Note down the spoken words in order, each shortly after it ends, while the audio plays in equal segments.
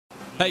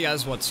Hey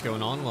guys, what's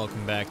going on?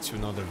 Welcome back to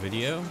another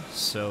video.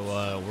 So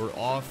we're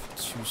off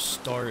to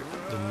start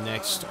the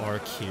next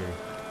arc here.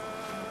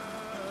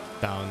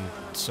 Down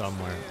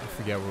somewhere. I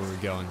forget where we're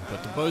going.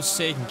 But the boat's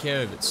taking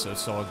care of it, so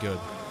it's all good.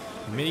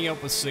 I'm meeting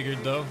up with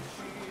Sigurd though.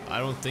 I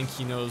don't think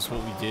he knows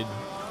what we did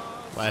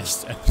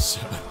last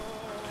episode.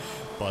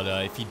 But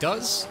if he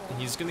does,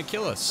 he's gonna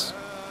kill us.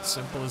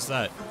 Simple as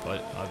that.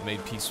 But I've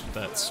made peace with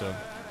that, so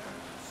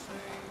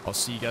I'll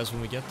see you guys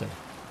when we get there.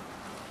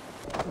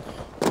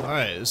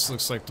 Alright, this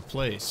looks like the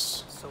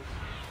place.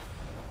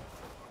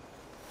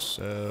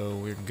 So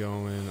we're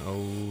going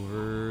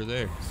over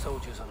there.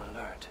 Soldiers on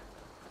alert.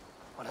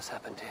 What has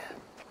happened here?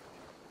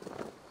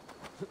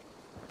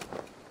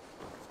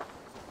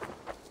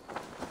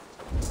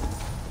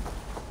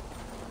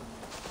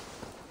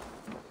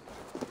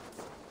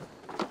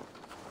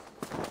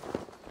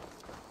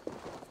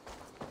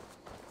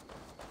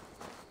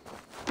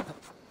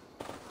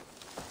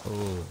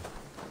 Oh,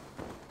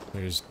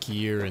 there's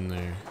gear in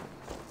there.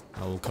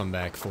 I will come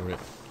back for it.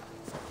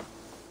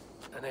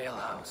 An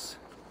alehouse.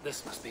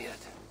 This must be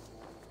it.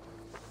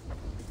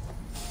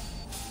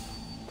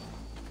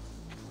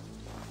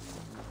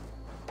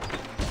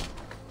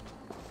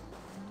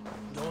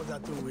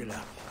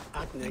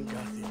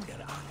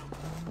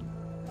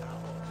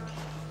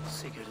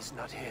 Sigurd is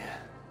not here.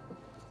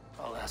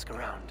 I'll ask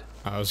around.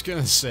 I was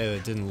gonna say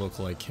that didn't look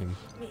like him.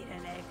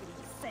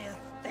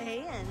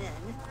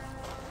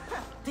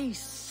 These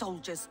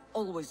soldiers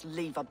always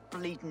leave a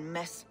bleeding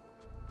mess.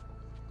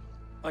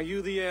 Are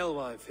you the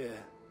alewife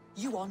here?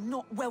 You are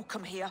not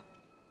welcome here.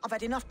 I've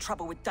had enough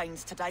trouble with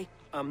Danes today.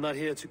 I'm not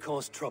here to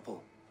cause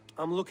trouble.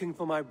 I'm looking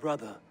for my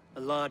brother,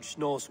 a large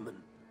Norseman.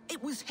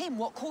 It was him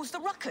what caused the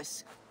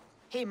ruckus.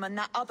 Him and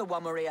that other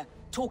one were here,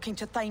 talking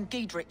to Thane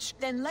Giedrich.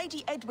 Then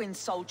Lady Edwin's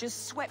soldiers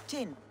swept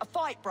in. A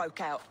fight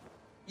broke out.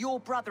 Your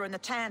brother and the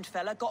tanned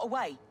fella got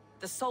away.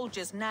 The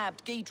soldiers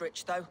nabbed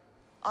Giedrich, though.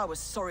 I was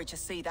sorry to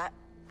see that.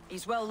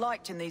 He's well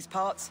liked in these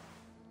parts.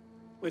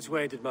 Which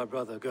way did my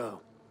brother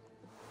go?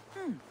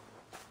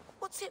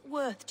 What's it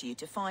worth to you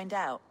to find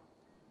out?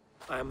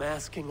 I'm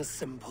asking a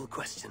simple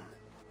question.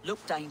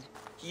 Look, Dane,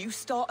 you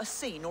start a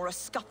scene or a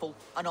scuffle,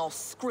 and I'll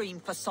scream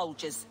for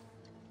soldiers.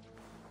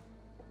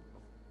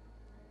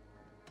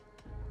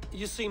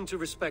 You seem to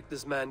respect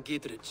this man,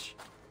 Giedrich.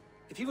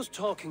 If he was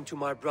talking to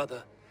my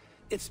brother,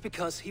 it's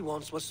because he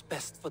wants what's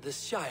best for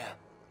this Shire.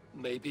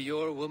 Maybe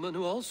you're a woman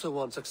who also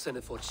wants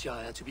Oxenford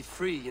Shire to be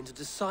free and to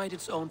decide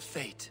its own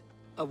fate.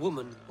 A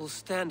woman who'll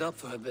stand up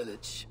for her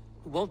village,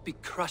 who won't be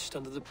crushed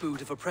under the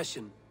boot of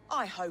oppression.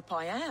 I hope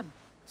I am.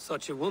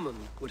 Such a woman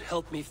would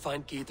help me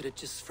find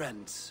Giedrich's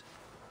friends.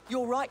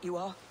 You're right, you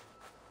are.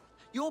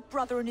 Your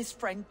brother and his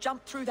friend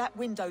jumped through that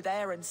window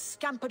there and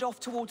scampered off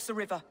towards the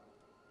river.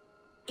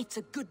 It's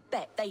a good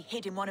bet they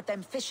hid in one of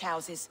them fish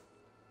houses.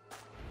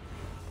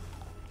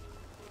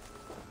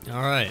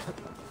 Alright.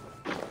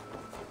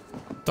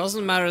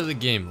 Doesn't matter the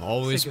game,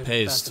 always Sigurd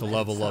pays fast to and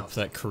level head up south.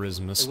 that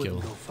charisma They skill.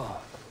 wouldn't go far.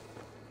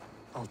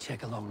 I'll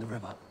check along the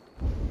river.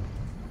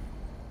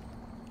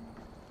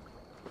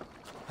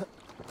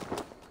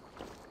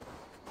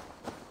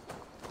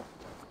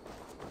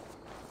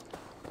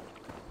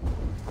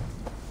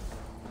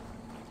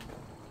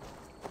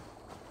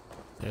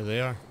 There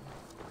they are.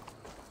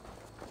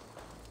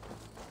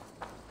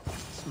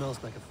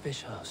 Smells like a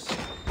fish house.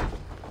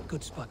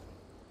 Good spot.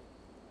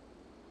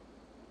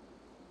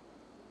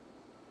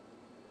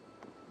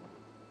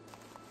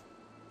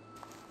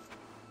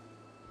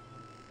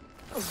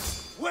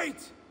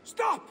 Wait!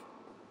 Stop!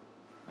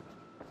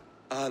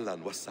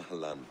 Ahlan wa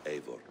sahlan,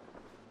 Eivor.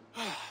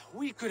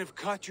 We could have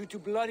cut you to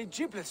bloody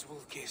giblets,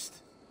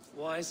 Wolf-Kissed.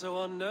 Why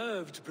so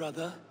unnerved,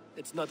 brother?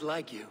 It's not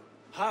like you.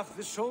 Half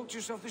the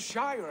soldiers of the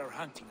Shire are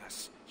hunting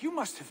us. You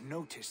must have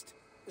noticed.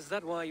 Is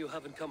that why you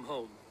haven't come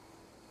home?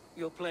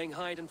 You're playing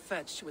hide and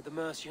fetch with the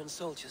Mercian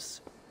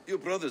soldiers. Your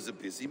brother's a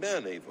busy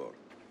man, Eivor.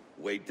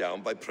 Weighed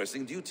down by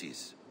pressing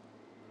duties.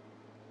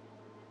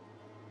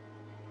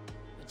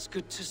 It's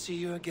good to see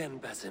you again,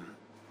 Basim.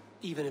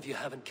 Even if you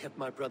haven't kept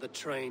my brother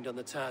trained on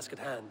the task at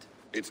hand.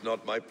 It's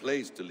not my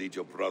place to lead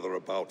your brother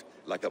about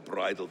like a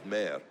bridled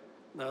mare.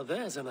 Now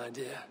there's an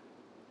idea.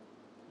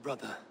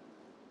 Brother,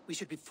 we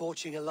should be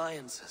forging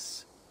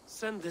alliances.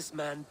 Send this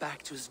man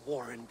back to his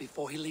warren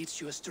before he leads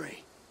you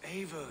astray.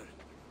 Eivor,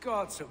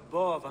 gods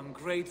above, I'm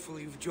grateful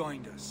you've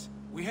joined us.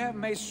 We have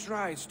made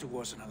strides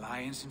towards an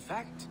alliance, in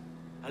fact.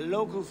 A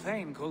local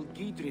thane called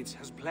Giedrich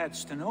has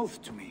pledged an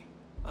oath to me.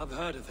 I've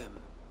heard of him.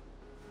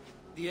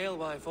 The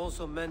alewife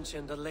also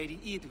mentioned a Lady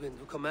Edwin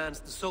who commands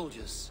the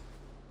soldiers.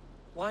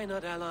 Why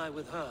not ally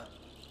with her?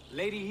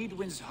 Lady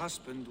Edwin's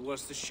husband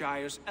was the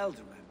Shire's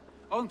elderman,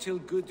 until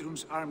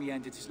Gudrun's army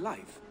ended his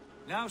life.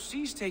 Now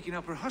she's taking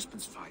up her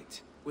husband's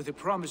fight, with a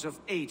promise of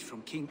aid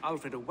from King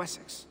Alfred of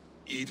Wessex.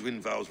 Edwin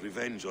vows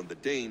revenge on the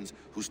Danes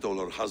who stole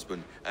her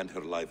husband and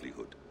her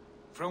livelihood.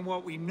 From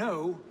what we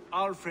know,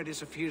 Alfred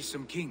is a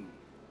fearsome king.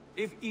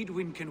 If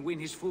Edwin can win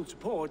his full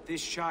support,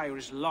 this Shire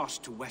is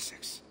lost to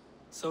Wessex.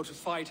 So to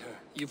fight her,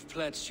 you've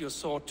pledged your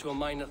sword to a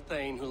minor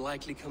thane who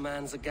likely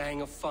commands a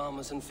gang of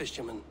farmers and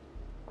fishermen.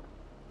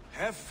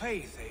 Have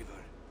faith,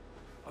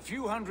 Eivor. A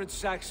few hundred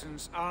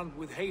Saxons armed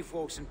with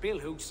hayforks and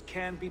billhooks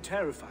can be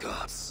terrifying.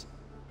 Gods.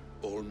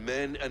 All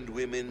men and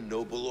women,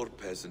 noble or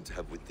peasant,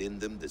 have within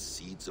them the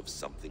seeds of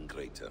something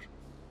greater.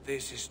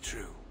 This is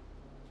true.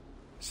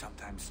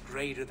 Sometimes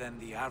greater than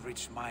the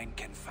average mind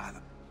can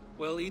fathom.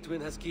 Well,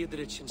 Edwin has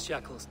Giedrich in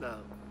shackles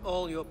now.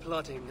 All your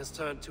plotting has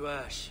turned to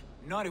ash.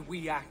 Not if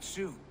we act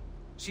soon.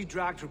 She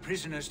dragged her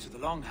prisoners to the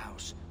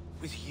Longhouse.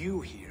 With you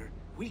here,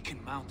 we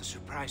can mount a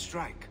surprise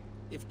strike.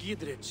 If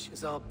Giedrich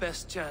is our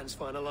best chance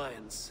for an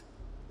alliance,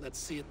 let's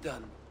see it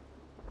done.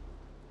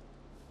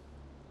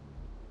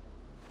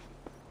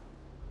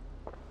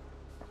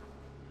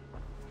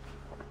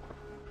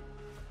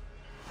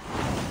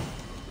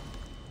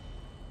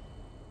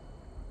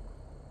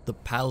 The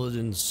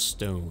Paladin's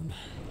Stone.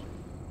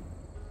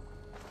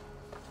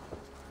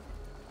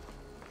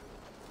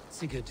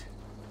 Sigurd,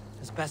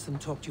 has Basim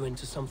talked you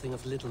into something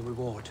of little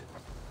reward?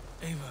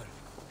 Eivor,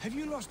 have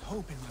you lost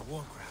hope in my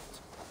warcraft?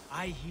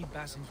 I heed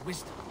Basim's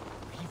wisdom,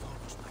 but he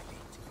follows my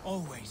lead.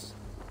 Always.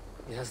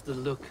 He has the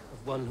look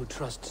of one who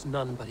trusts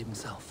none but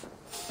himself.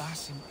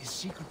 Basim is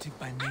secretive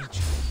by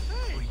nature,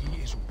 but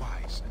he is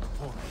wise and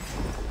forward.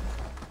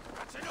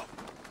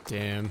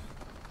 Damn.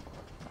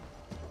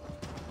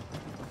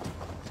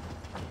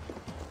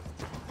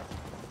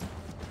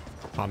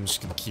 I'm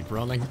just gonna keep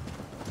running.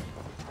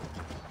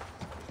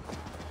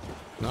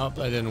 Nope,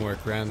 that didn't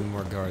work. Ran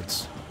more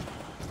guards.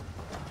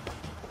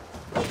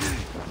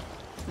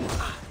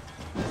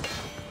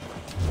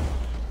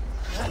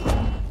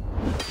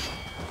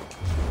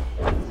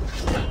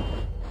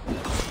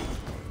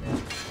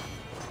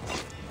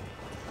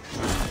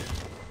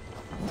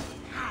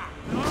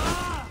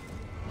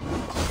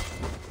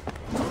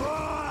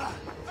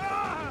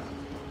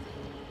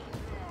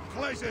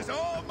 Place is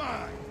all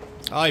mine.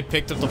 Oh, I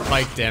picked up the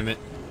pike, damn it.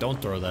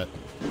 Don't throw that.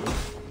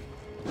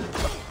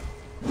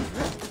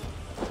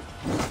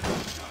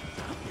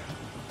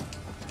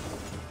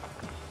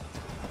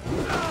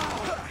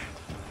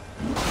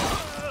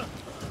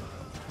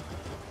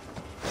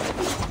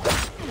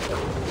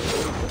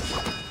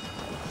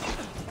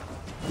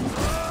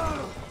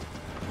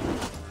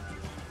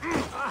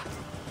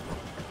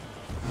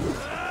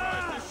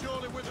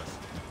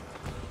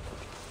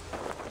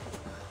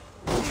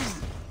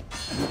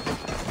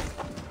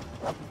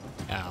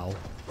 Ow.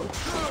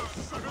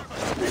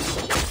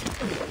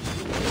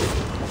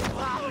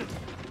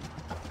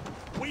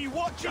 We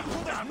watch you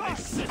for this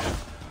mess!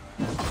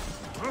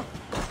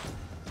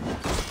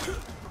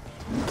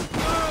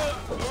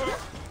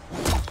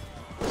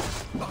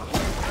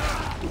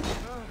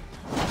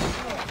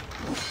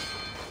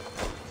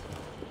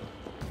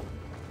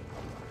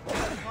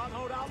 Can't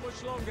hold out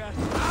much longer.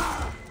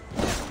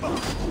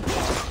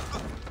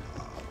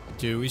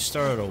 Dude, we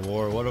started a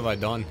war. What have I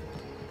done?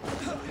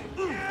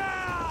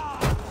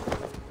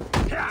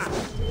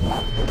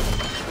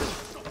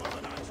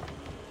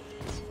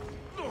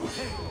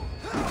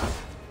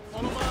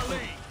 Follow my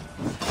lead.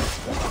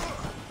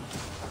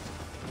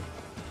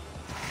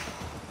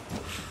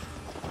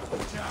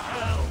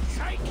 I'll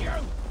take you!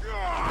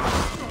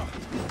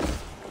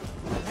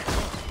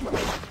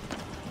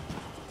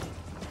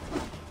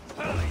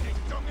 Leading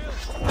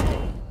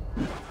dunghill.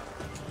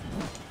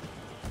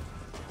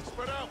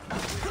 Spread out.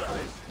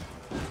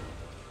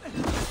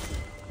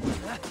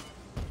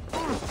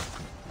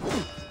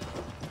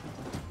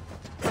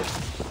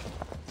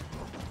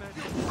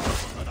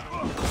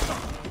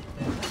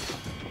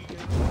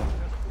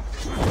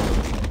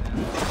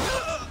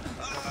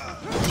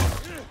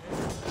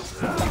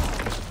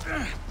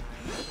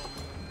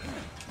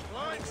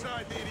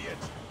 Blindside the idiot.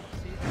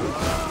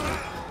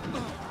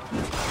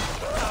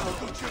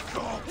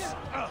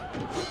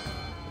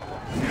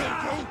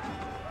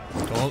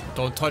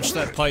 Don't touch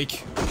that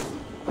pike.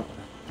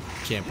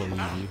 Can't believe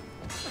you.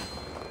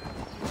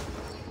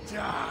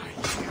 Die,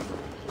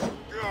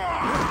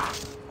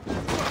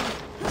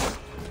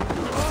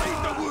 Eat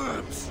the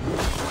worms.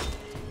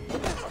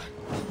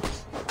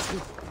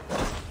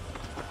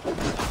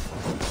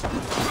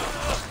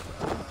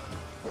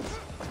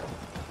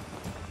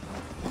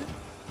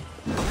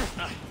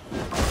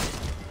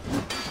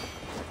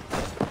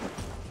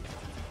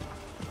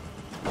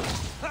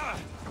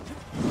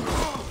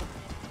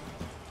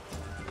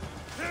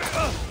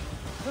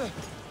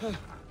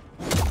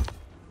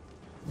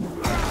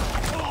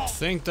 I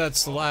think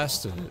that's the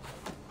last of it.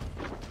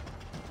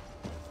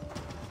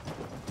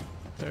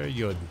 Very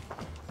good.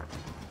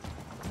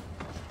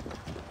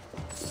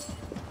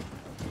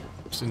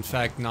 It's in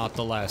fact not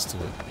the last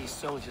of it. These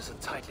soldiers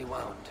are tightly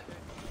wound.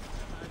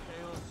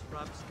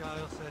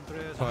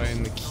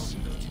 Find the key.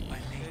 By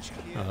nature,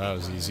 Oh, that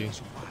was easy. he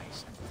is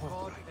wise and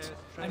forthright,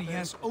 and he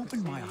has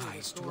opened my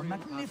eyes to a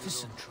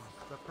magnificent truth.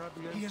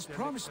 He has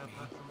promised me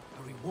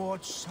a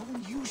reward so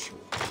unusual,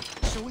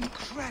 so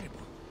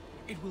incredible,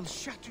 it will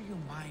shatter your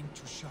mind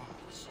to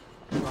shards.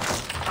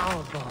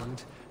 Our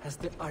bond has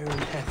the iron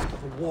heft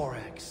of a war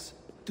axe.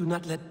 Do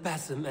not let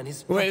Basim and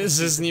his Wait, this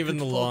prophecy isn't of even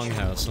good the fortune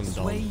longhouse, I'm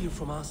sway dumb. you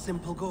from our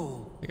simple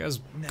goal. The guy's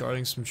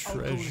guarding some Our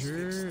goal is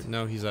treasure. fixed.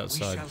 No, he's We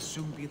outside. shall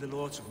soon be the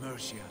lords of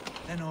Mercia,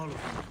 then all of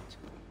England.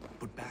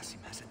 But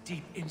Basim has a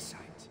deep insight.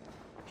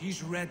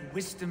 He's read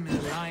wisdom in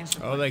the lines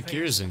of Oh, my that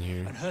gear's face in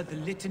here. and heard the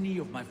litany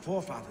of my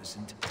forefathers,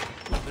 and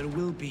well, there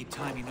will be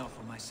time enough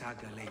for my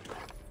saga later.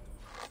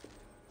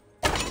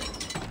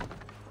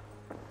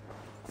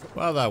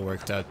 Well, that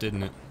worked out,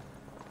 didn't it?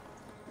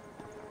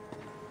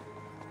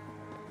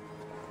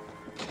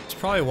 It's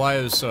probably why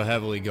it was so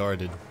heavily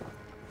guarded.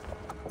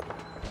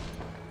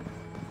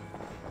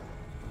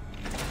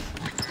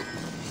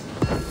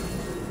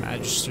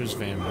 Magister's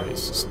Van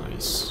Brace is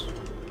nice.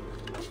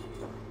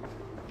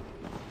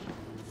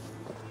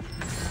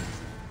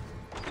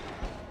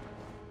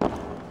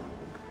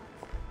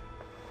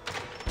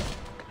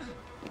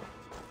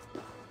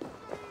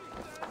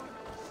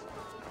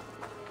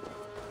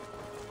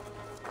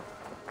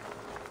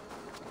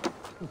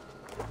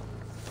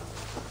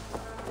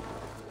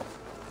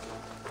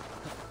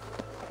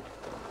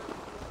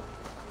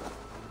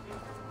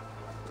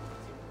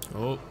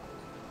 Oh.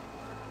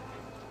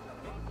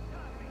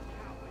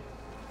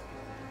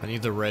 I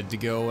need the red to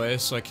go away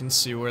so I can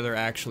see where they're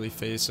actually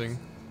facing.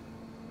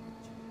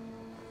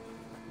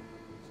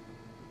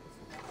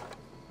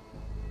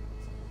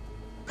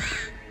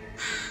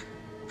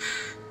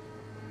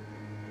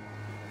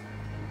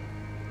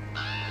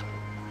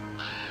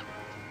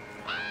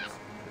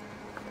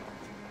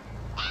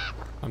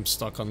 I'm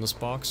stuck on this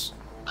box.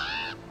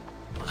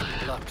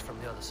 Blocked from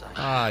the other side.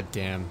 Ah,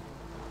 damn.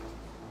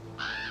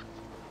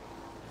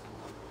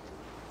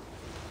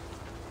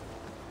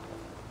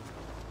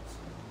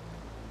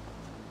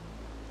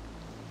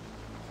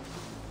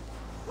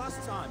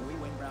 Last time we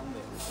went round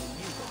there, we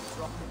knew what was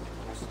wrong.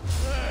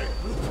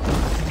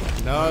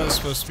 No, it's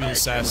supposed to be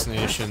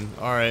assassination.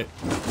 Alright.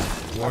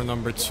 War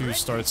number 2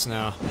 starts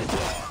now.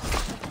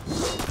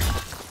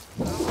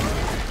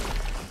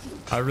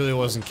 I really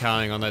wasn't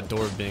counting on that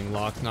door being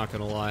locked, not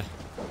gonna lie.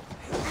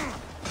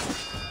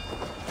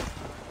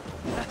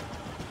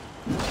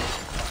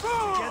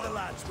 Together,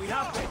 lads, we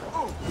have it.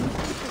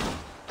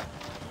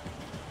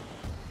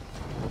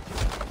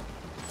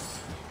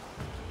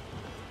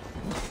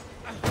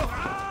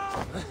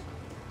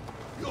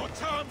 Your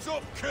time's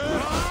up,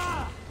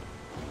 Kurt!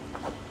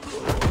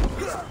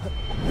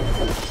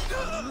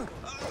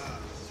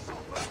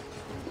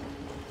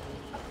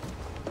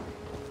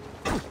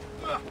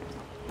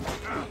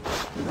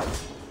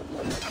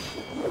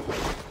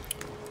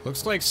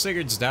 Looks like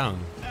Sigurd's down.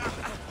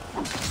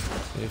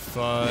 If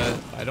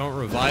I don't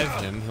revive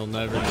him, he'll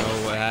never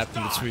know what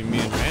happened between me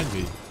and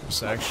Randy.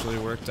 This actually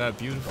worked out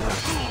beautifully.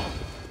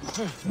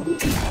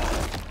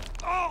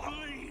 I'll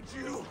lead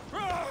you!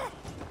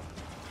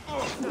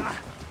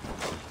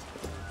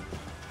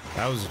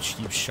 That was a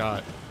cheap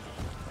shot.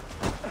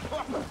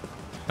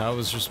 That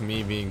was just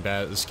me being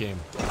bad at this game.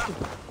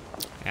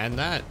 And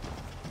that.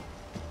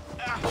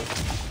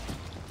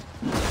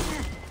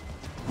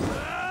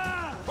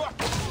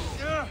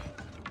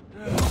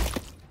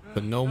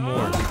 But no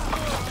more.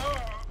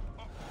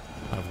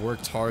 I've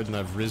worked hard and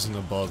I've risen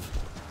above.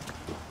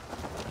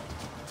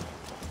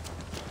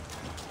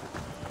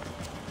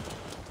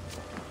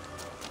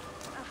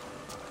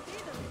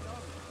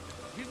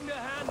 Give me a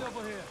hand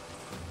over here.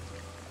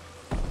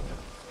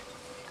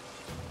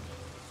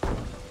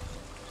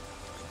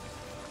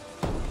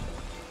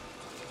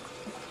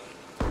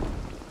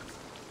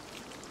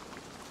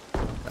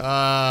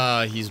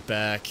 Ah, he's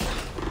back.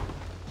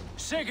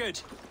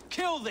 Sigurd,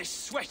 kill this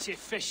sweaty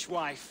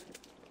fishwife.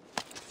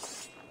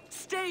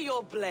 Stay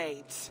your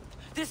blades.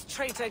 This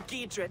traitor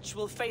Giedrich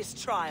will face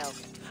trial,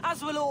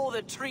 as will all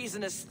the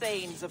treasonous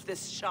thanes of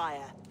this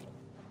shire.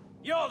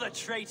 You're the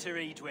traitor,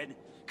 Edwin,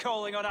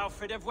 calling on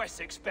Alfred of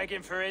Wessex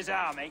begging for his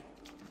army.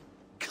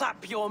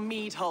 Clap your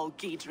mead hole,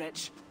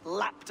 Giedrich,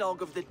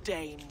 lapdog of the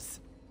Danes.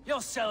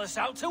 You'll sell us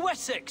out to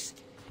Wessex,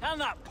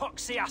 and that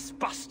poxy-ass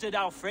bastard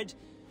Alfred.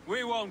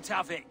 We won't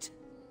have it.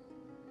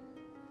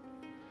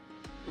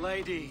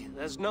 Lady,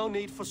 there's no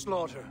need for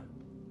slaughter.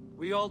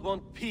 We all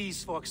want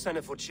peace for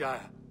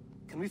Xenefootshire.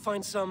 Can we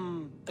find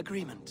some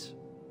agreement?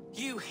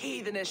 You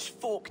heathenish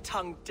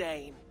fork-tongued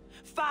Dane.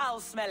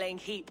 Foul-smelling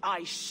heap,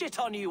 I shit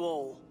on you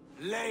all.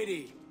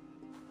 Lady,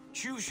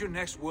 choose your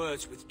next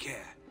words with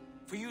care,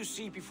 for you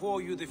see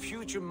before you the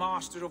future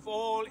master of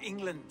all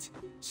England,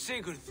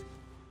 Sigurd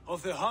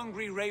of the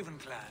hungry Raven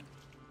clan.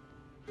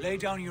 Lay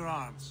down your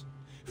arms,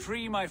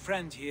 free my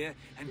friend here,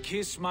 and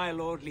kiss my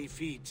lordly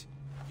feet.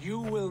 You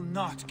will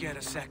not get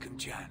a second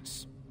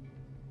chance.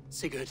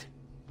 Sigurd,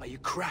 are you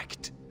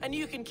cracked? And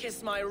you can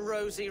kiss my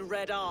rosy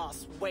red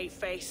ass,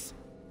 wayface.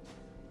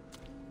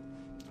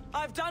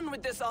 I've done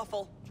with this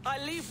offal.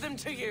 I leave them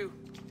to you.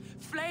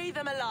 Flay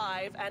them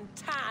alive and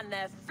tan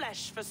their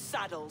flesh for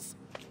saddles.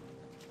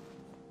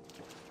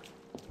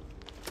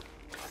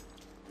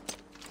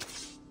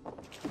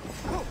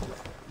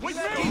 What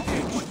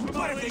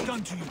have they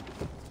done to you?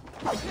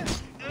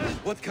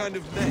 What kind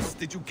of mess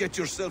did you get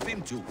yourself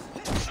into?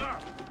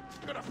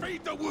 Gonna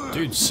feed the world.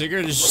 Dude,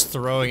 Sigurd is just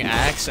throwing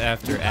axe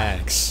after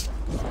axe.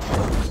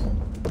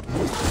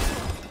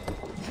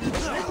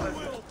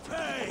 Will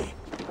pay.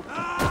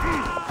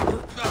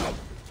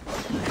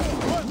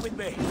 Work with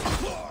me.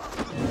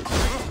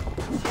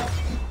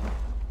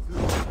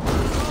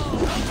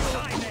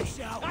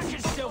 I can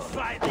still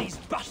fight these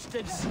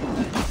bastards.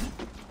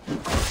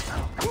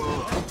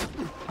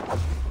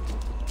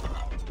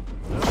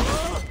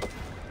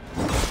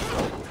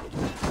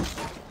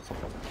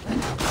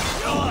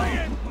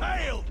 You're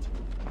impaled.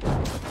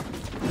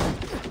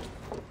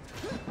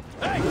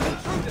 Hey,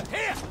 intruder,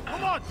 here.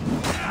 Come on.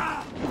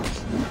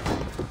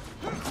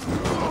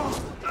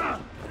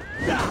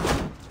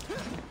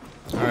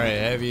 Alright,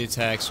 heavy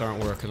attacks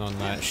aren't working on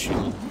that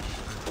shield.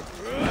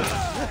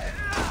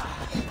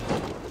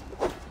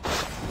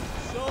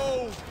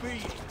 So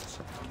be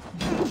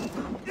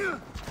it.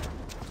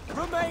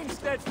 Remain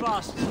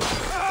steadfast.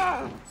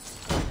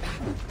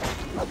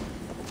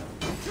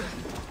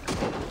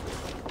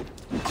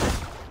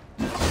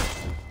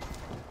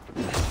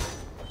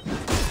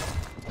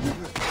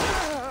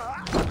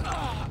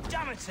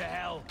 Damn it to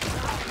hell! He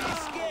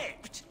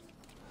escaped.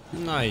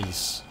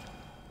 Nice.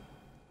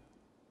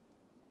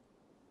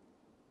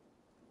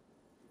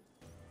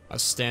 A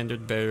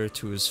standard bearer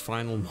to his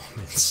final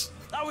moments.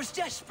 I was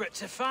desperate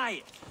to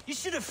fight. You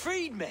should have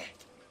freed me.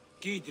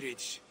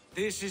 Gidrich,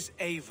 this is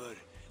Eivor,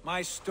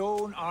 my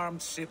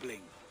stone-armed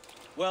sibling.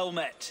 Well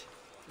met.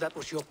 That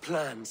was your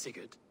plan,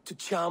 Sigurd. To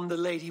charm the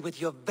lady with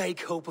your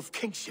vague hope of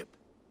kingship.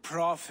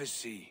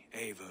 Prophecy,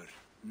 Eivor,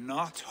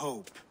 not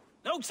hope.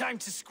 No time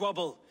to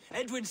squabble.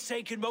 Edwin's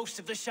taken most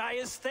of the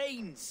Shire's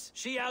thanes.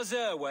 She has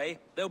her way.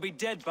 They'll be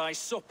dead by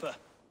supper.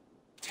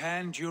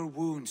 Tend your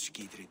wounds,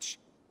 Gidrich.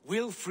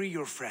 We'll free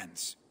your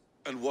friends.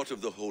 And what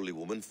of the holy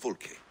woman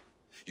Fulke?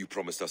 You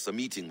promised us a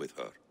meeting with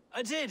her.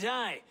 I did,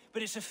 aye.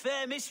 But it's a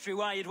fair mystery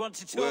why you'd want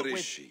to talk Where with...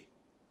 is she?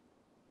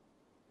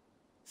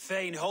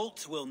 Thane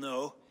Holt will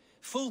know.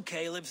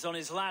 Fulke lives on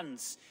his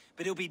lands,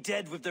 but he'll be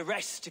dead with the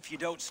rest if you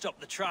don't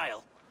stop the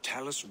trial.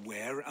 Tell us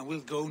where, and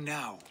we'll go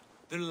now.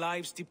 Their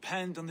lives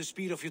depend on the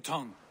speed of your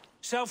tongue.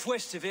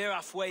 Southwest of here,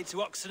 halfway to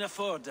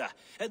Oxenaforda,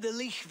 at the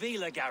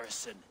Lichvila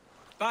garrison.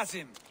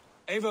 Basim,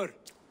 Eivor,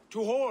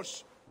 to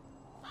horse!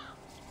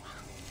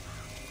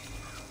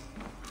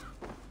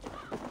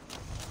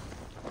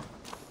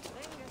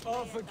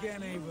 Off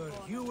again, Eivor.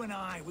 You and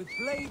I, with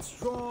blades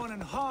drawn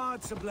and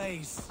hearts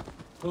ablaze.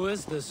 Who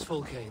is this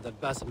Fulke that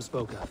Basim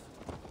spoke of?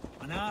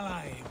 An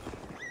ally,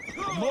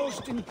 Eivor. A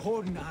most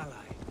important ally.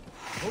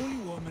 Holy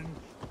woman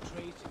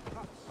trades in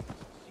cups.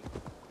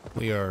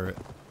 We are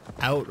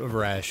out of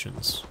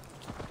rations.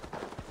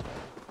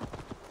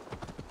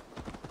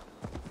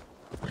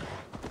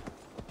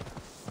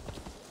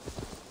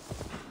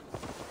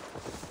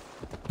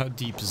 How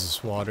deep is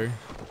this water?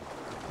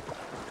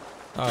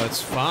 Oh,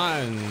 it's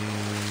fine.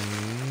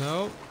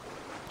 Nope.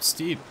 It's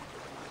deep.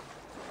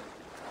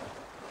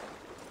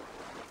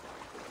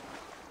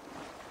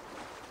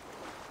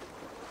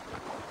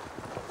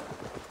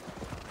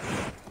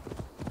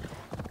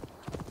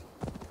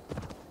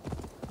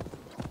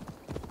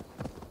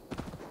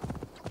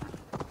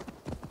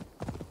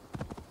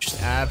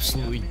 Just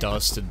absolutely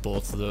dusted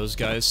both of those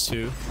guys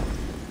too.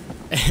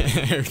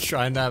 They're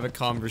trying to have a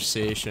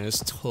conversation. It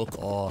took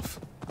off.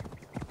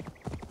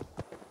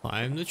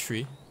 Climb the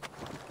tree.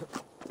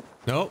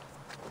 Nope.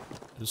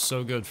 It was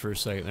so good for a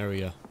second. There we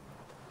go.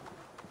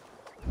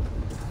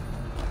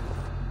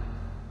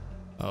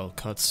 Oh,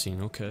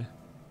 cutscene. Okay.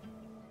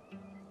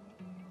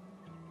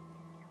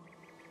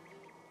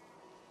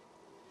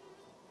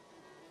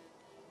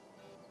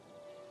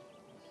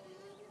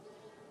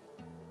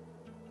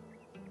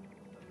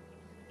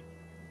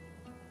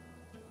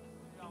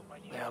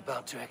 They are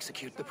about to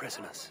execute the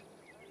prisoners.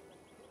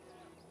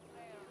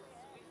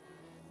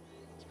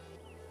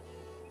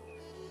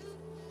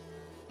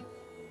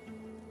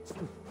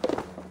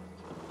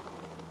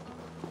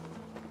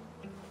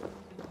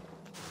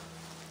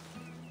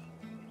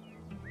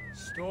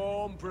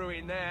 Storm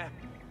brewing there.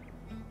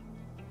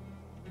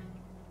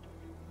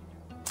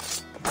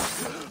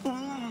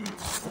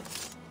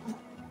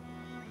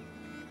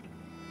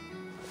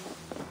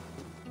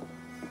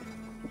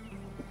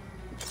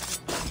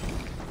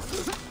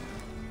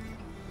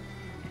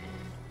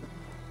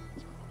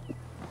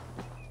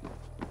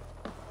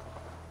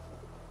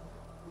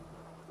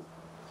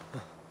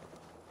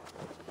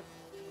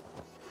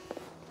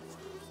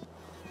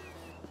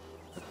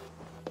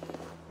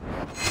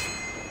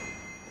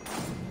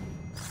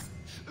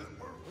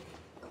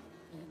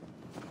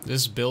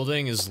 This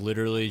building is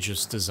literally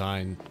just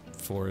designed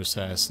for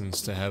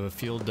assassins to have a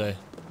field day.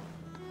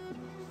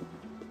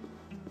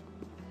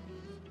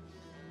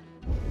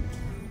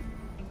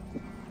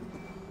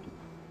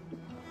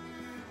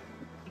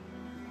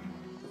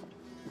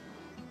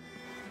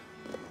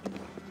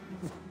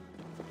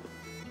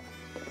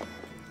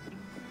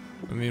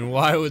 I mean,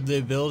 why would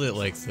they build it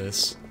like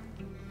this?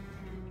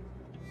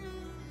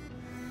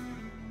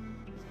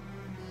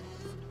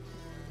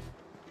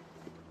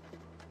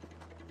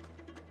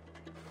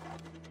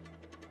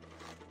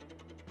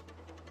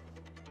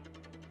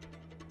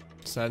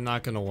 Is that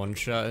not gonna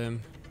one-shot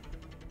him?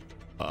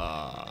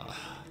 I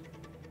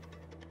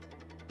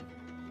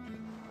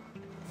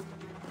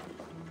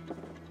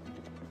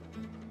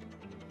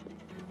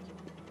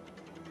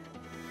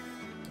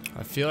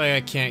feel like I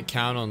can't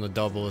count on the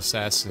double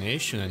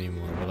assassination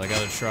anymore, but I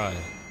gotta try.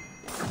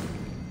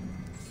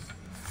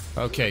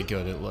 Okay,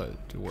 good, it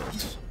worked.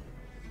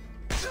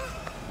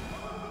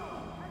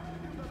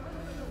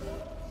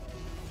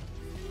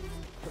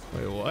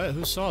 Wait, what?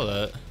 Who saw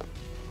that?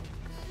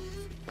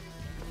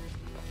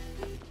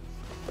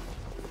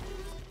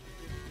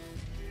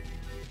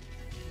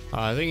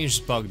 I think he's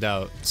just bugged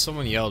out.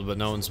 Someone yelled, but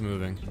no one's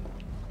moving.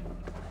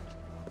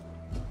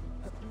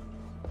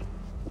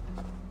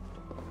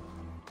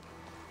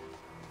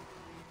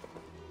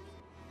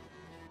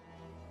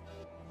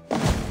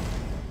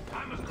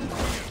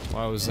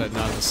 Why was that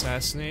not an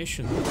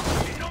assassination?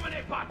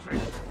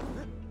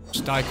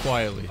 Just die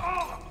quietly.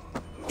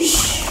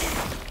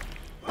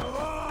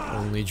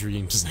 Only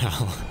dreams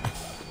now.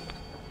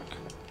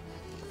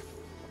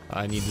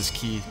 I need this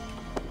key.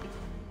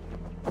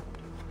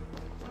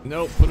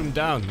 No, put him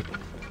down.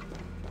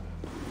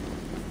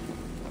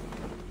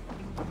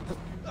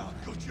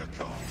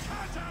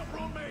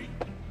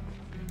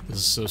 This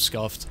is so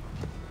scuffed.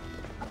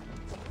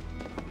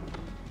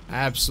 I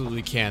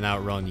absolutely can't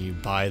outrun you,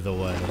 by the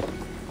way.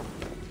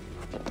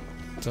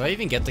 Did I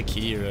even get the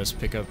key or just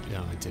pick up?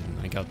 No, I didn't.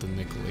 I got the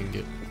nickel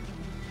ingot.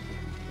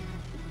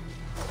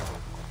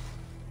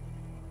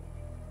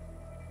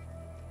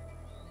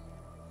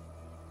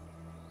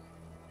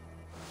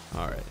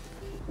 Alright.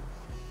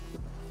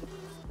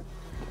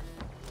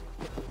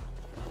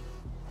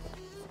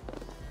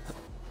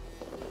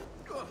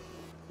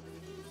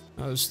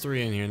 Oh, there's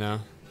 3 in here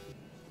now.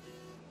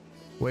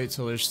 Wait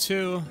till there's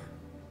 2.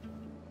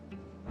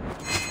 Hey,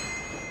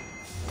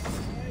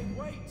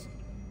 wait!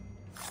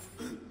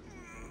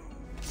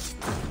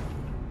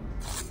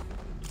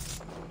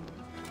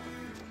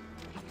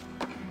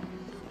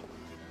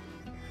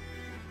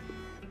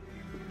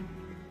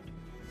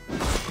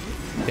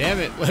 Damn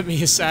it, let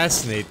me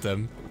assassinate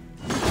them.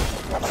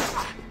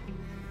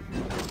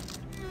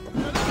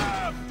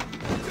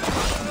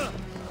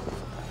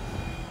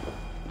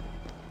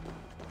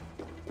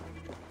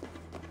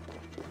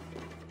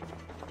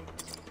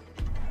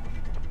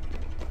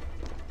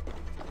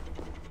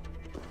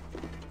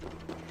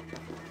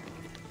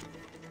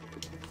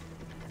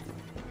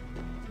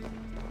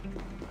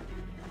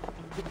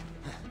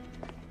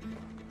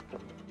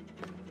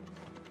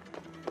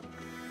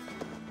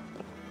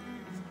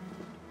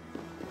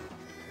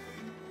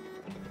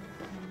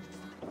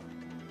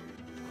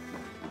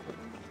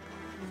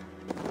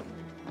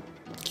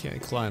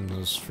 Can't climb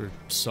those for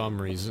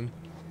some reason.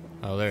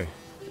 Oh, there.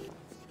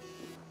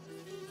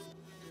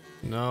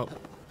 Nope.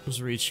 I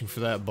was reaching for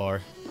that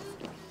bar.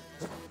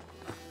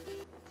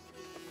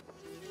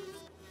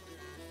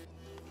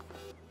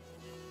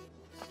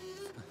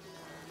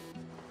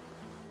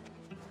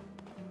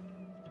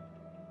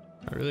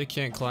 I really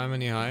can't climb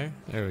any higher?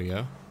 There we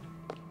go.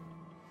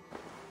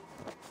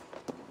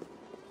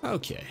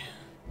 Okay.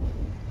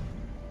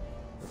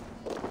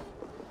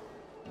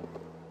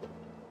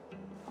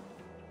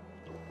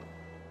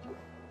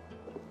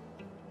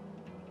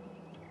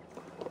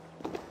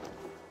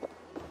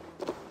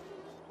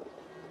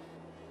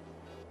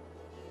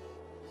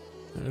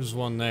 There's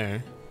one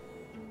there.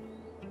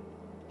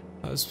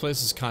 Oh, this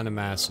place is kind of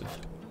massive.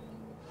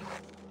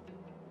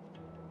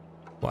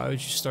 Why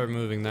would you start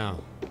moving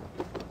now?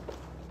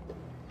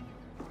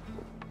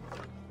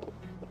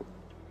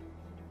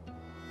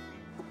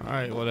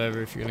 Alright,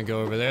 whatever. If you're gonna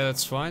go over there,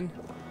 that's fine.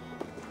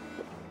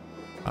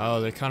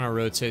 Oh, they're kind of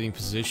rotating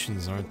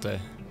positions, aren't they?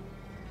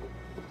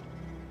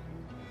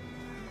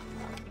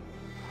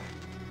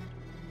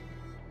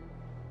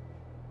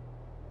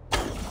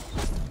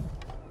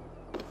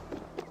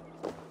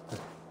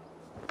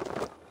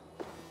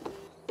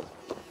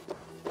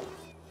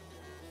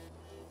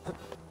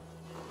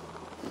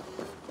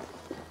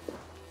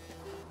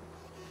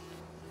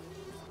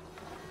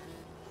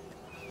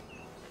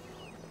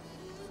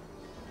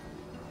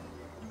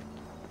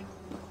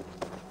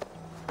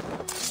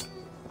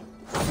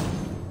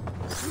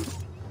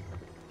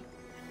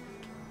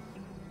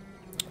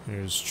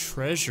 There's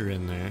treasure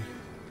in there.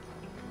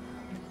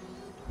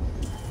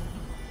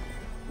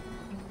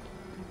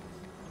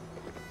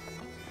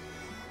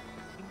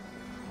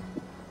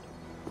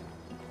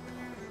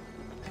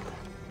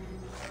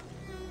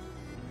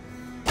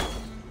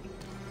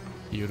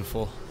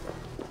 Beautiful.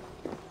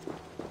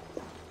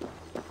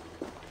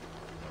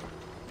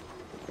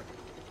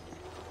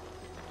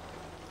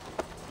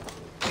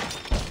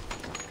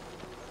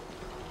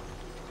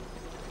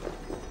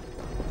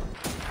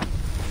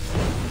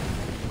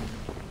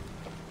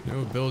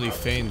 No ability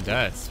feign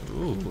death.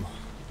 Ooh.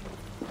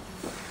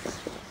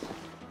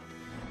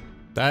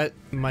 That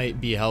might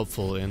be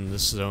helpful in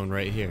this zone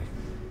right here.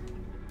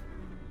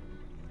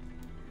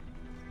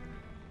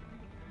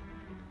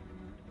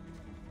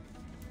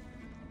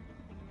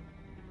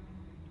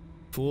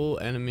 Fool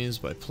enemies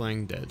by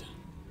playing dead.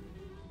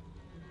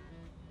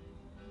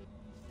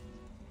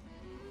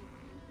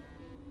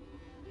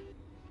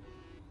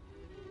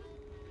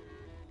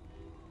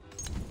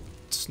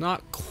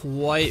 not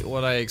quite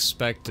what I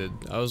expected.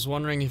 I was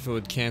wondering if it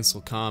would cancel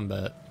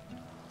combat.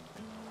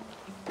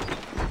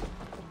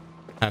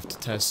 Have to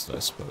test it, I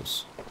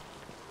suppose.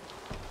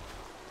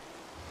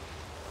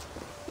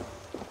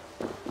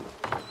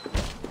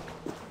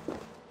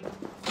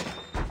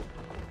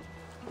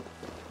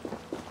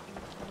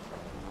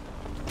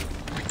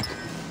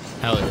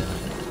 Hell yeah.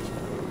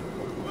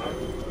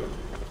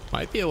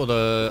 Might be able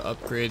to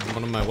upgrade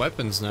one of my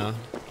weapons now.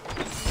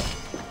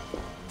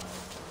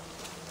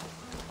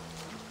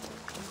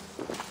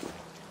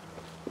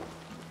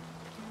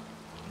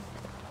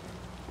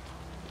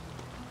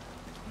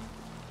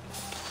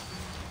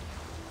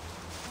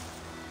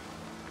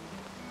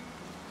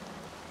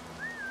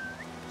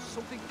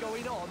 Something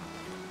going on?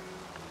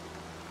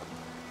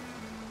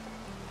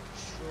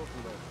 Shovel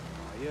of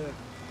fire.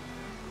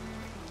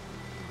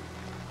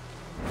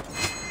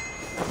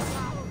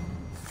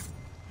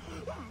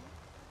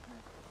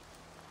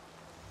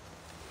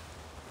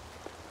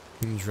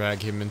 And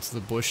drag him into the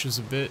bushes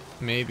a bit,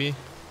 maybe.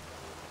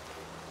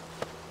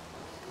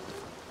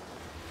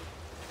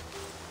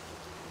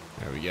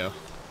 There we go.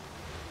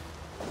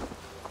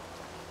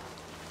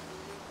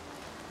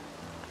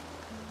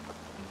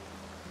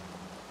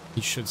 He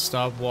should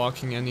stop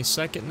walking any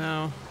second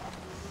now.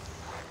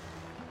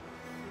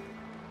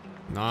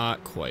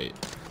 Not quite.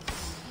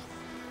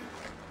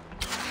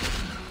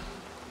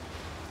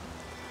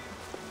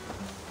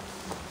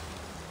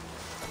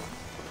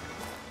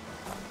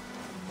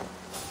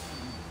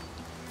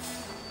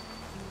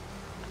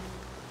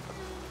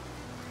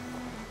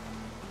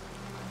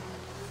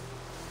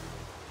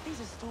 These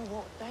are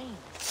stalwart Danes.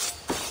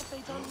 What have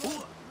they done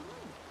wrong?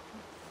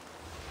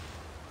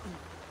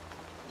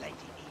 Lady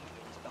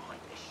Edwin is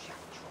behind this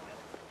shack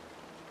trial.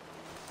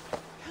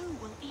 Who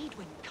will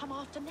Edwin come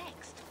after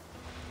next?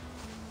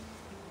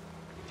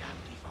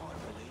 Damned if I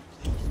believe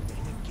these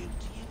men are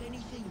guilty of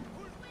anything.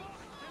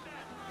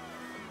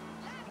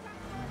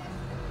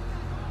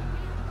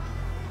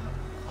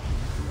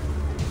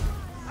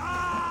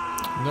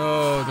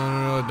 No,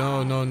 no,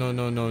 no, no, no,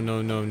 no, no,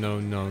 no, no, no,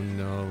 no,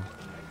 no.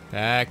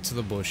 Back to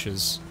the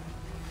bushes.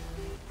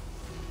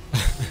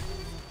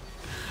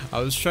 I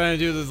was trying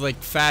to do the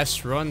like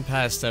fast run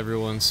past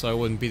everyone so I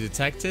wouldn't be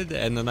detected,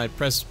 and then I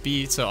pressed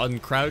B to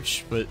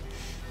uncrouch, but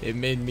it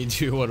made me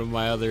do one of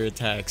my other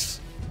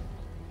attacks.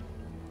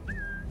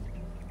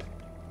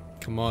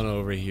 Come on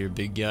over here,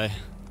 big guy.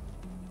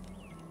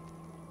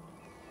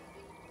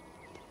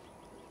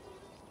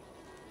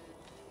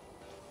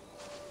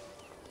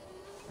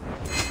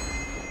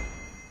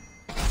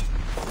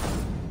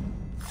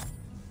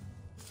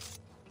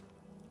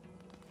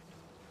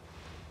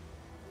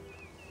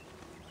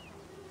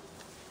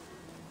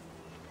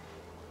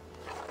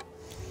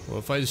 What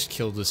if I just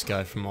killed this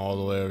guy from all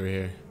the way over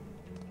here?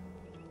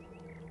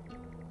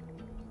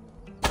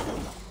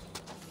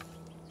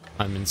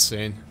 I'm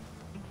insane.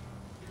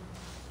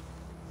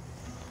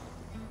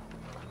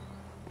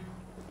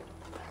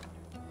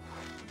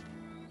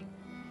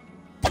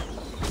 A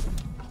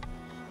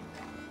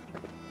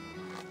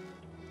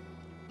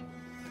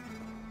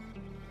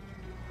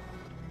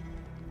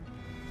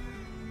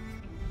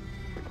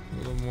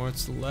little more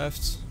to the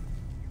left.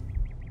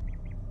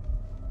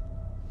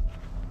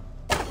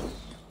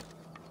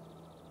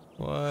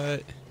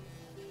 What?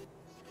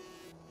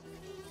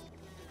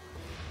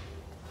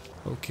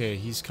 Okay,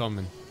 he's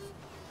coming.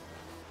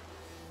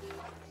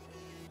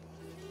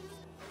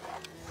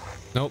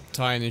 Nope,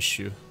 tying his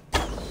shoe.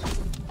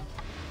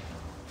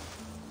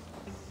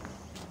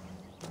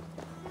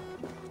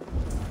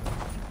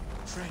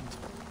 Friend,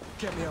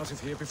 get me out of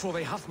here before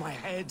they huff my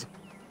head.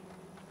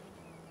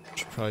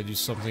 Should probably do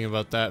something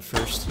about that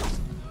first.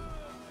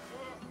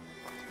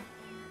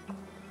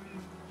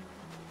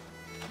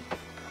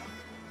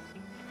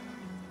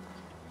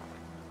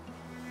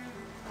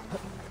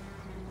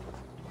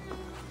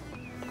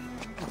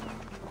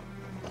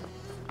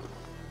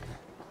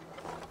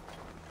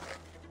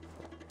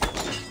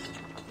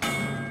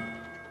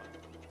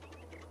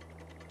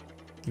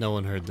 No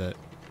one heard that.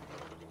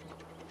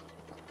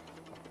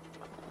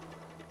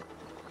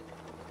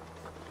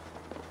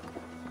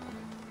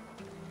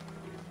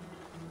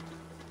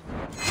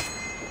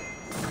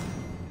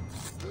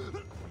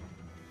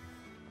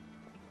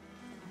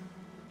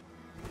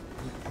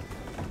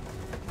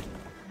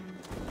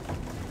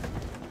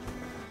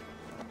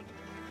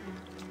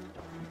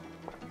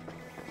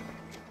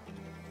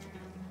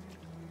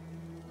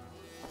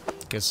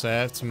 Guess I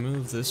have to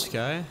move this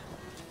guy.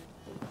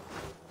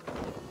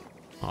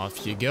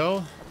 Off you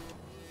go.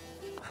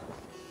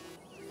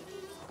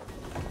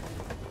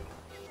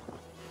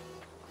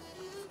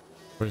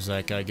 Where's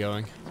that guy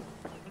going?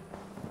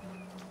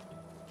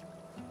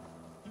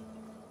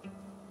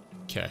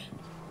 Okay.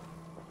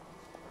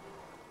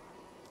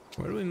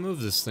 Where do we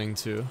move this thing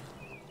to?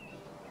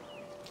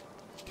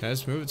 Can I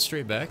just move it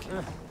straight back?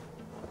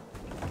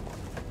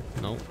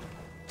 Nope.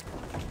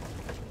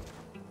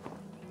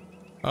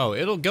 Oh,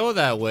 it'll go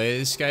that way.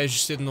 This guy's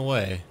just in the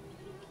way.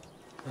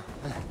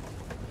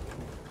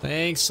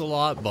 Thanks a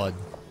lot, bud.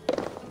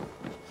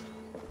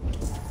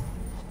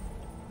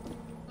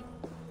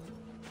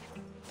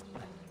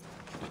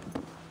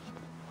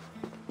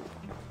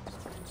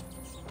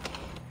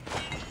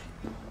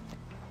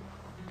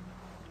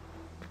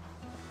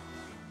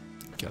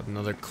 Got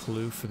another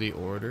clue for the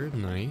order.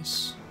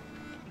 Nice.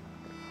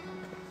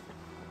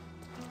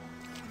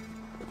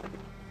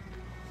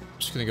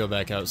 Just gonna go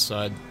back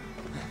outside.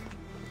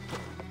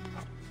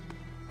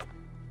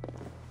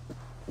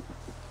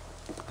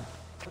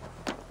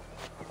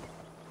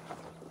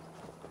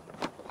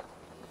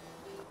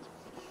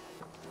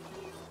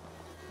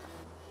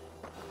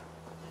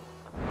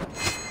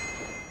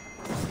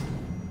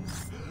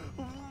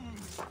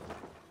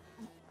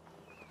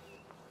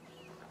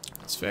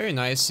 It's very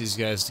nice these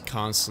guys to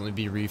constantly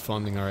be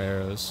refunding our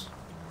arrows.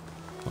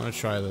 I want to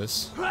try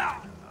this.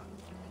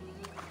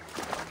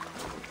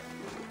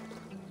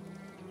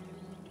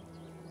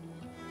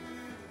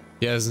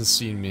 He hasn't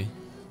seen me.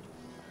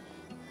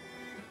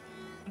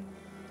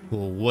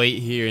 We'll wait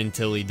here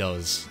until he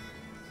does.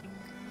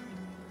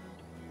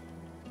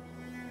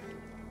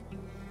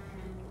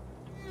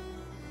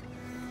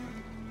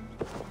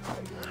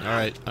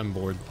 Alright, I'm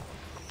bored.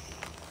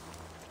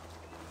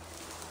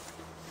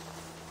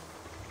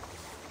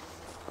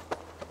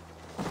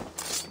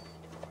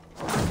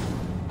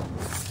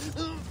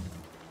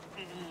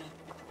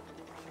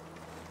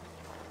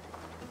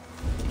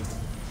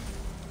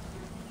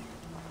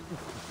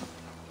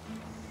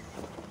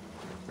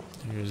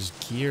 There's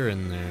gear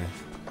in there.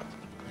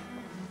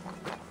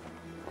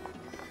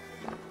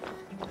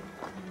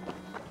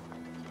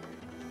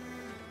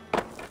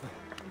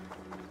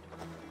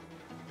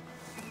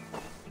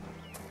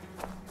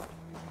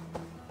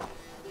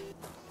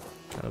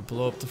 Gotta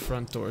blow up the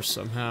front door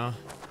somehow.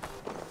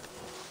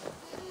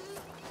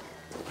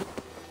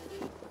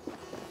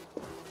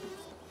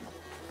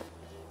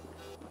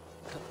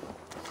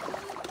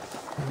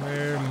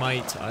 Where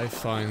might I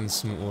find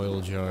some oil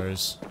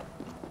jars?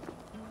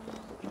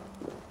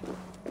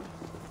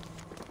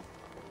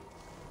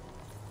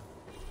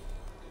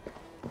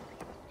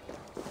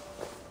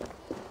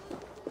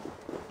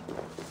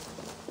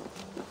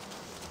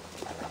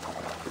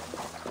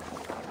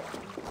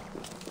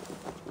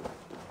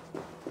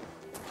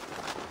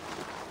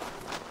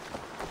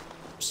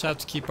 Just have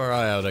to keep our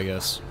eye out, I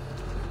guess.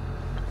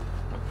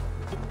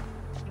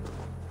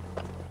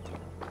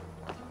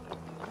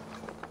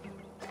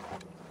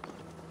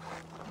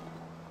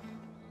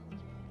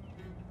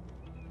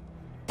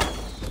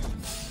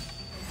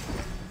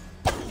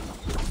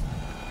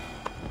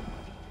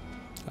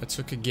 I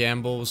took a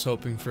gamble, was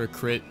hoping for a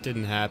crit,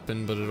 didn't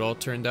happen, but it all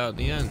turned out in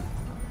the end.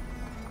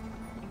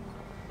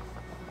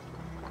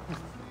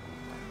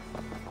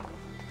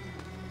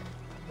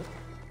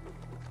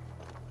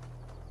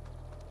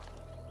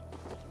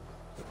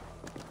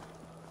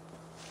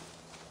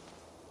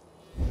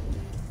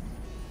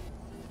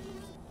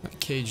 That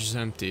cage is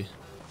empty.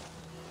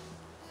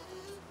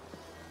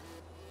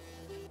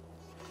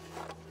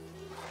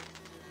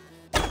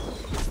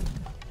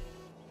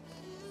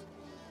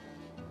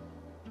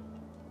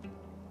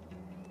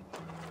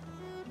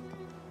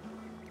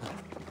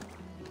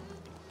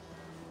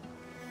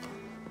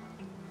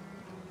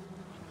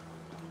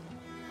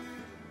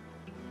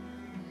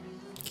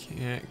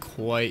 Can't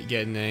quite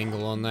get an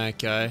angle on that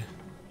guy.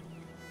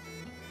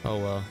 Oh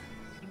well.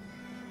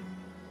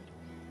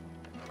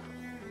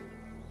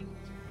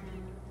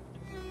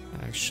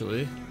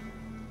 Actually.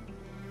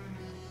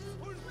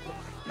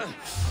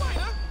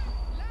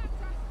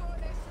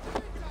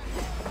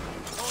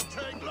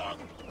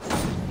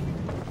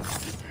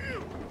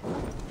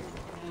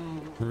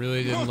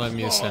 Really didn't let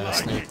me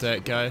assassinate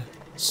that guy.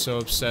 So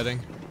upsetting.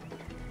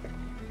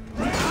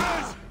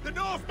 The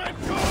Northmen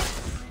come!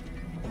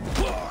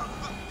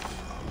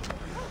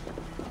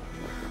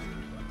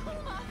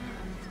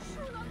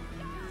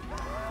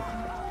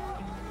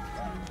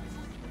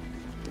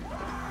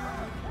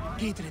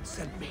 Gated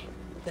sent me.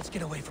 Let's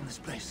get away from this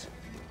place.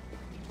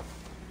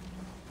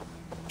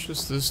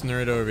 Just this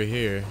nerd over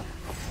here.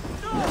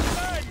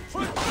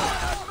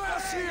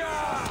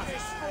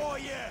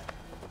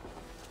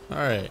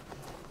 Alright.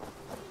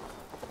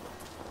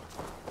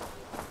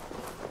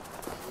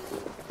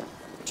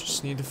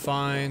 Just need to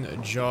find a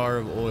jar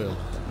of oil.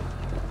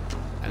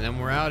 And then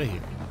we're out of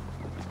here.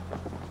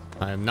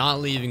 I am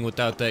not leaving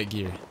without that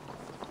gear.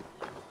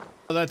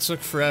 Well, that took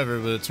forever,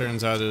 but it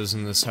turns out it was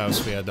in this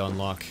house we had to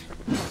unlock.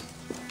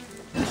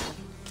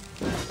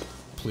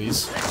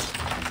 Please.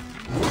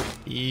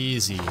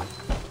 Easy.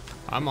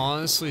 I'm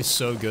honestly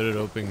so good at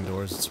opening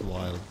doors, it's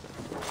wild.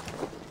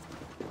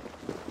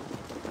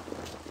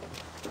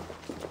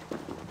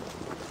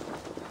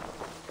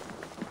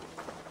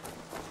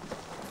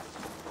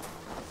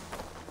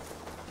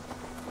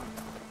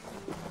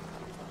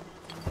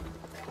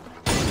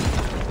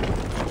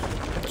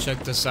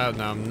 Check this out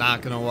now. I'm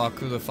not gonna walk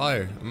through the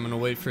fire. I'm gonna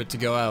wait for it to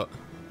go out.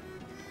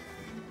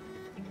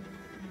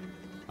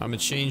 I'm a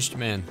changed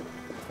man.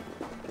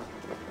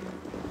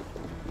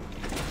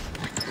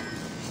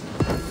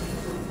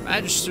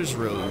 Magister's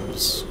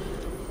robes.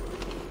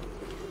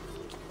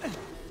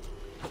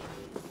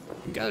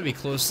 We gotta be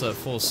close to that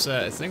full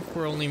set. I think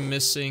we're only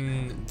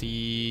missing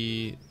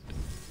the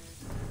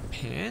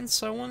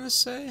pants, I want to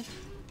say.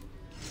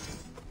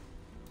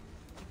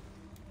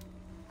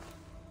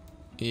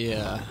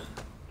 Yeah.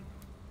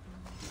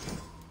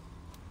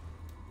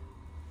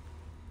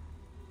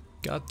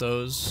 Got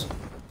those.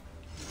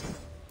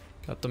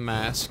 Got the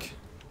mask.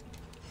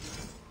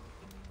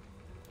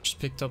 Just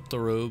picked up the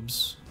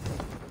robes.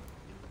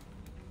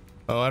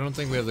 Oh, I don't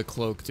think we have the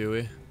cloak, do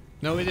we?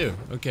 No, we do.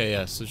 Okay,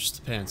 yeah, so just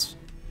the pants.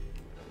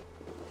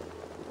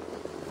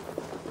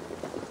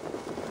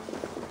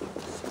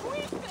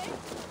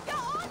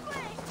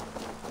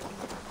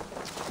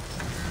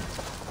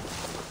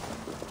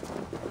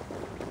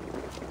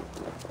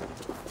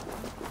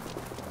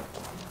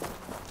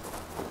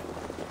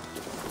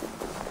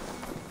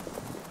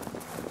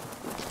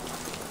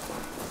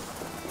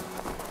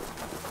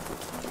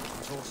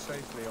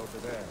 Safely over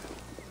there.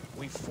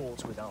 We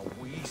fought with our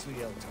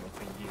Weasley Elder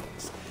for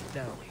years.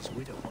 Now his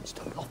widow wants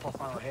to lop off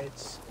our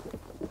heads.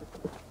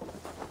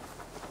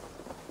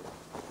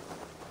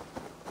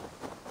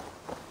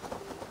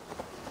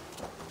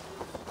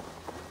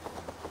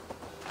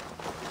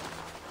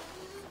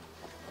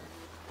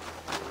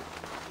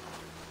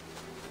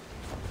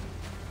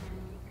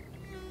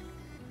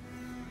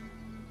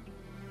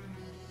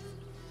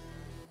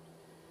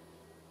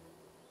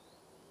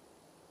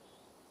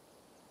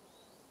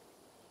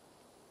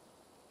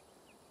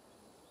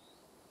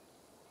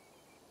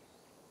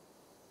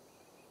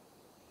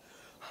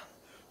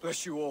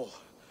 Bless you all.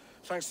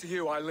 Thanks to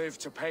you, I live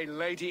to pay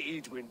Lady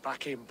Edwin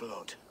back in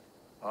blood.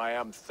 I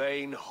am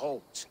Thane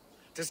Holt.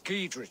 Does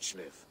Giedrich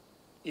live?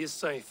 He is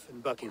safe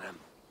in Buckingham.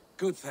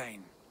 Good,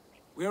 Thane.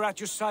 We are at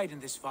your side in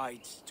this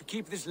fight, to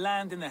keep this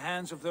land in the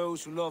hands of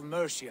those who love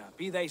Mercia,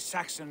 be they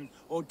Saxon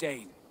or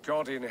Dane.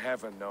 God in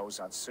heaven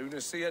knows I'd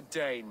sooner see a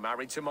Dane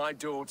married to my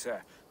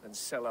daughter than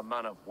sell a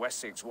man of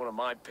Wessex one of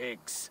my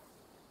pigs.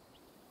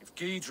 If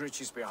Giedrich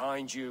is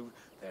behind you,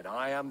 then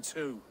I am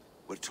too.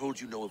 We're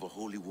told you know of a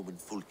holy woman,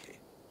 Fulke.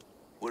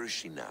 Where is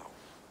she now?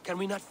 Can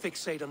we not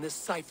fixate on this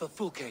cipher,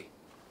 Fulke?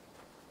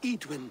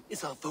 Edwin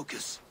is our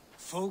focus.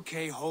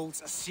 Fulke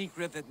holds a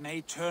secret that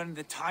may turn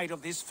the tide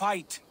of this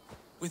fight.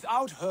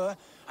 Without her,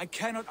 I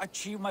cannot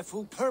achieve my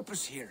full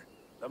purpose here.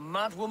 The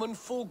madwoman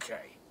Fulke?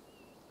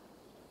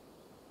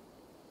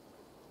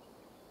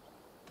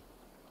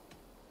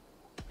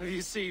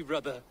 You see,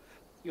 brother,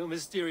 your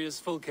mysterious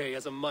Fulke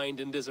has a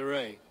mind in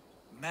disarray.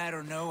 Mad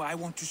or no, I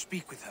want to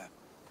speak with her.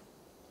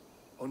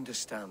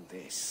 Understand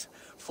this.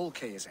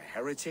 Fulke is a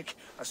heretic,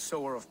 a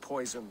sower of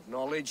poisoned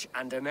knowledge,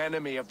 and an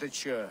enemy of the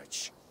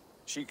Church.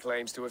 She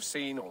claims to have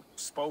seen or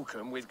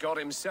spoken with God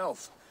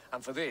himself.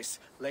 And for this,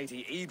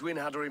 Lady Edwin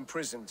had her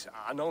imprisoned,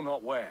 I know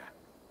not where.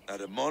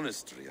 At a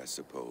monastery, I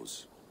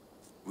suppose.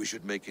 We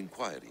should make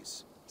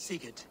inquiries.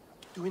 Sigurd,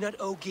 do we not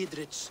owe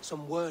Giedrich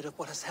some word of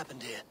what has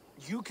happened here?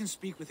 You can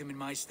speak with him in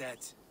my stead,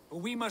 but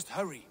we must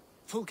hurry.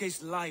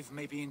 Fulke's life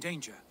may be in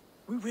danger.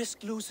 We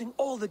risk losing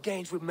all the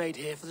gains we've made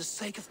here for the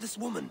sake of this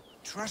woman.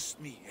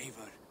 Trust me,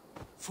 Eivor.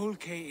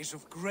 Fulke is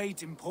of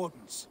great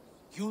importance.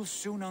 You'll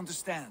soon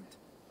understand.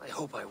 I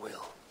hope I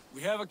will.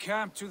 We have a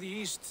camp to the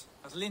east,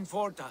 at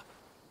Linforta.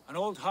 An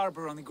old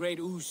harbor on the Great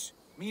Ouse.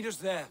 Meet us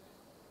there.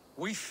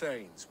 We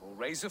Thanes will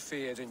raise a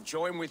feard and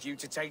join with you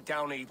to take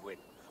down Edwin.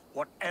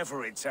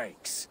 Whatever it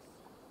takes.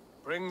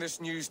 Bring this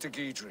news to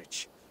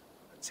Giedrich.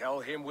 And tell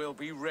him we'll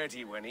be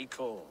ready when he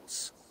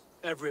calls.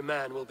 Every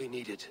man will be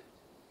needed.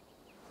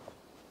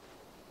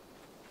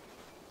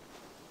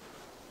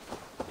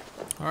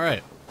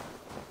 Alright.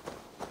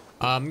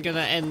 I'm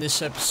gonna end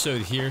this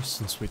episode here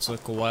since we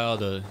took a while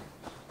to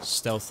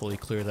stealthily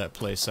clear that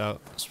place out.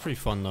 It's pretty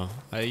fun though.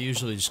 I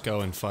usually just go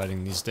in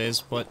fighting these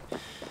days, but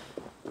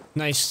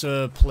nice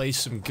to play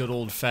some good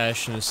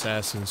old-fashioned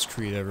Assassin's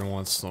Creed every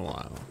once in a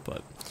while.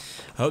 But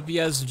I hope you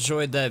guys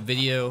enjoyed that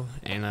video,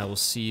 and I will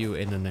see you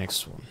in the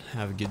next one.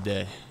 Have a good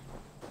day.